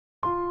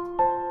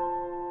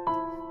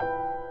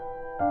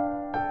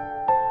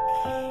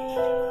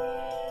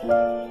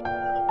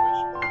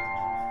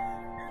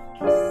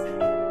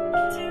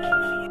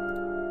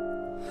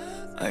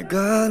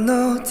Got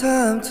no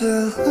time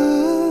to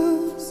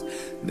lose.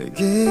 늘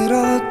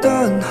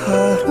길었던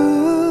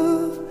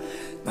하루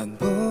난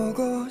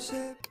보고 싶.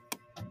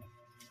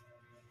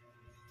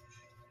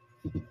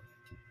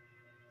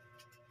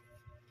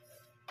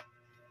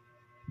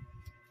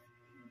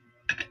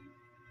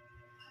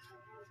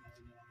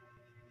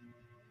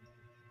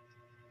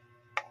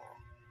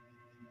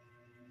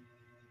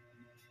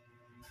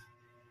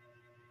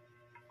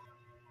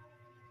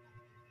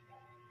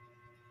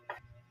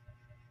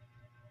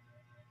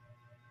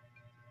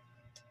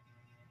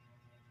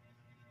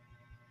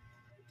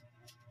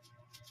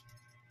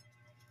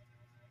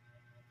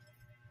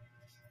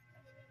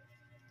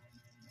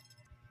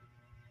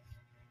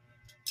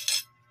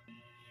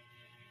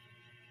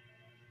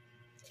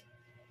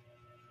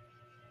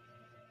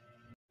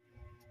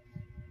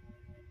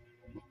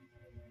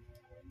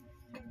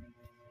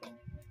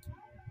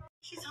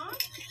 She's hot?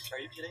 Are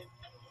you kidding?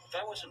 If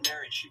I wasn't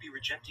married, she'd be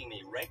rejecting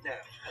me right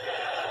now.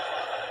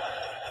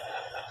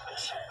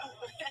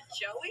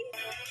 Joey?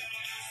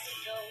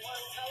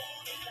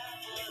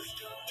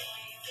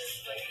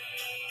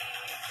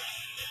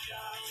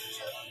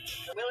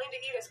 Willing to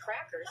eat his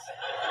crackers.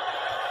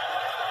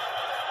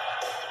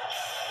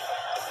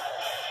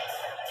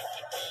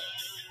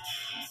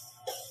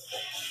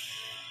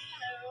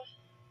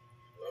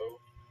 Hello?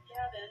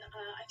 Gavin,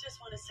 I just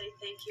want to say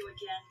thank you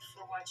again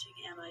for watching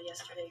Emma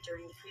yesterday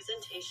during the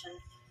presentation.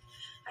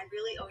 I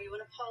really owe you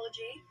an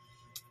apology.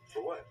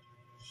 For what?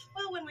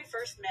 Well, when we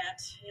first met,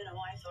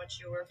 I thought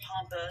you were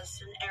pompous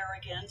and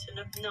arrogant and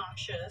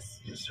obnoxious.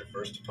 Is this your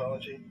first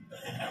apology?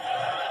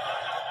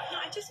 No,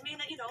 I just mean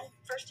that,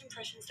 first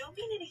impressions don't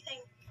mean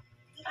anything.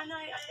 And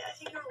I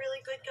think you're a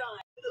really good guy.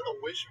 Little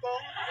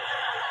wishbone?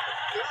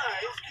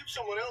 Guys, give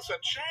someone else a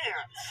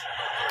chance.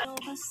 All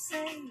the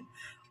same,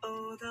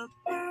 oh the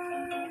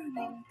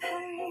burning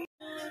pain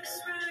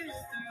looks right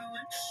through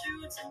and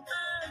shoots a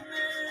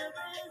arrow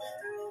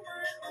through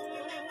my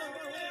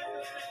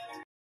heart.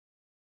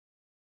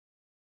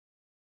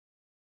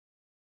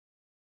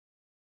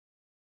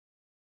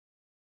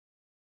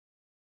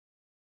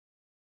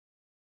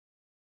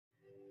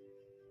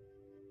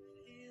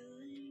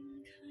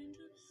 Feeling kind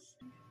of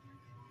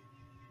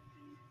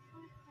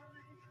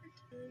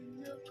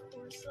and of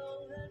course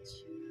I'll let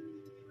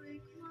you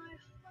break my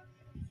heart.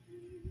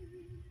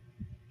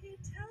 He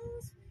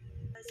tells me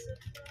I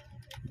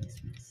surprise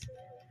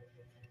myself.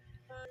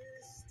 By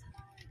this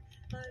time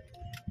I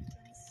blinked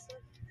and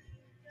suddenly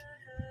I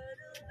had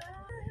a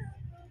life.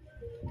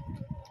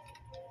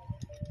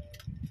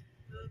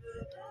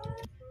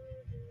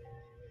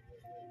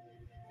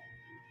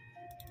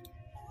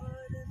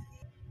 What if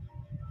he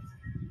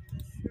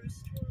the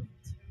first one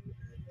to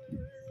ever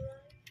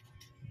love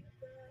me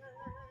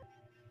back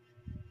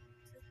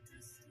to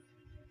distance?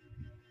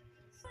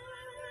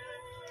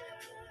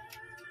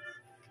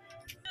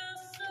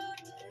 Just so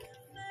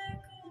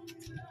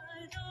difficult,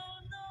 I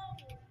don't know.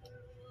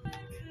 I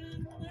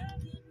could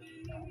never be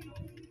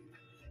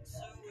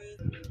so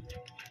with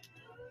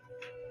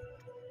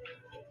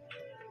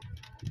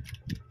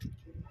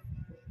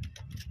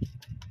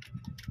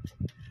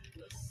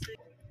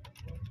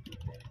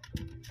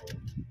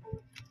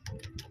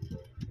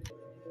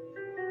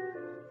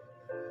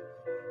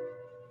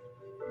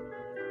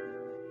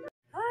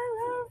I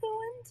love the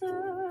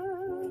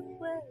winter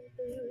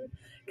weather,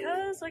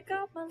 'cause I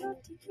got my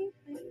love to keep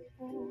me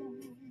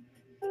warm.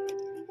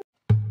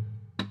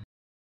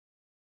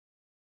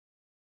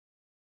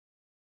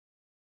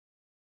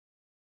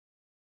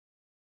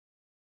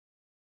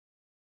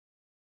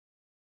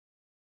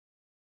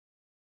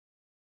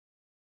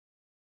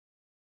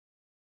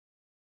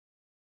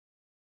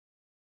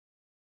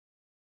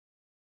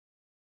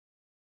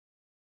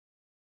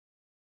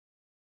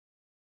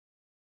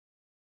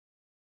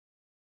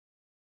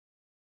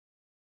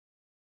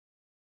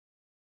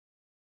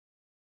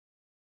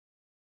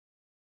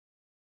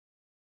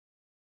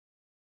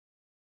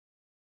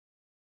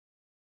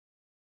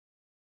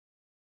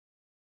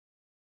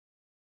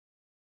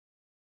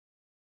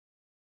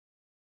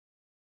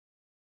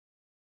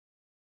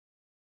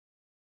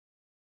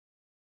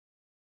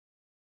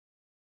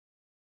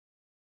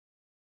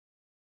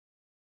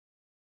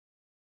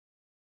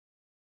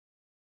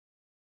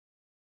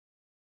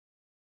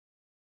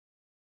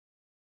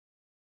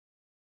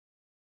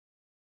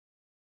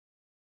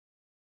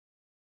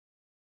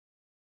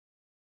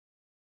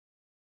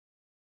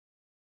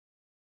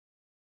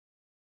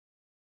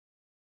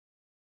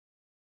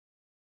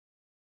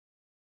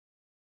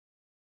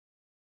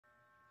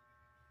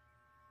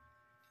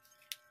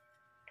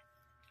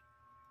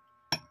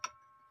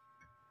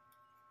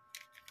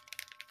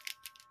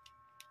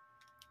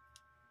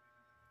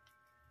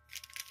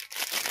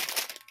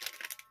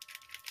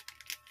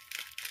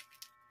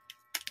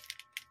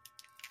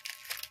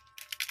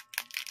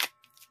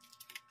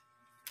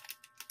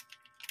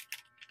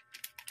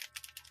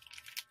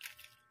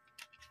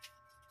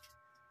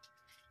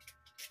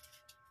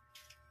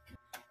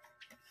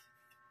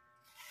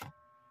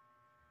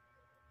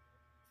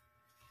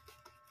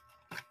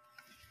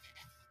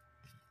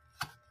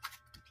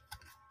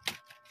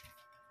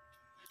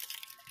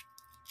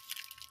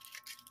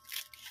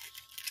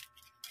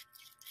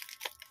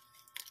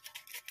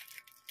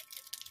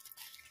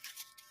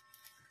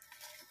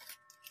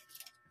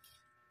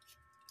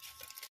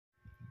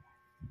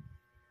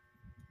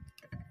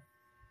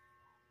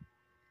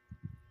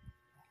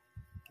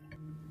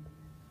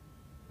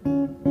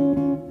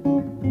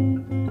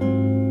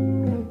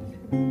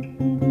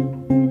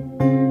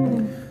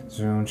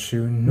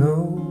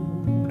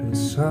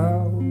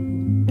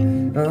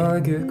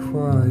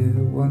 quiet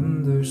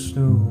when there's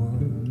no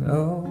one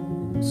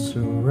else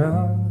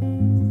around.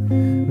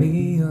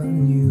 Me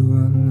and you,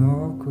 an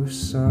awkward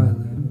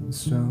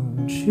silence.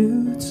 Don't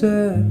you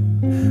dare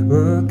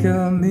look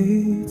at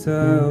me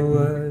that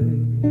way.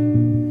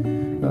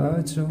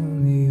 I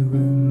don't need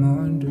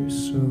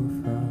reminders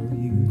of how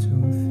you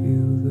don't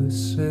feel the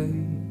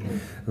same.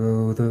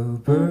 Oh, the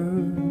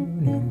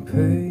burning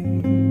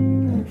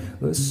pain,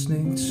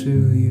 listening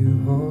to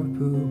you harp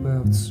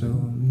about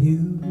some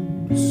new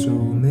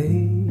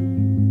soulmate.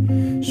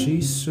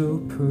 She's so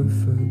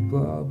perfect,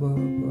 blah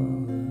blah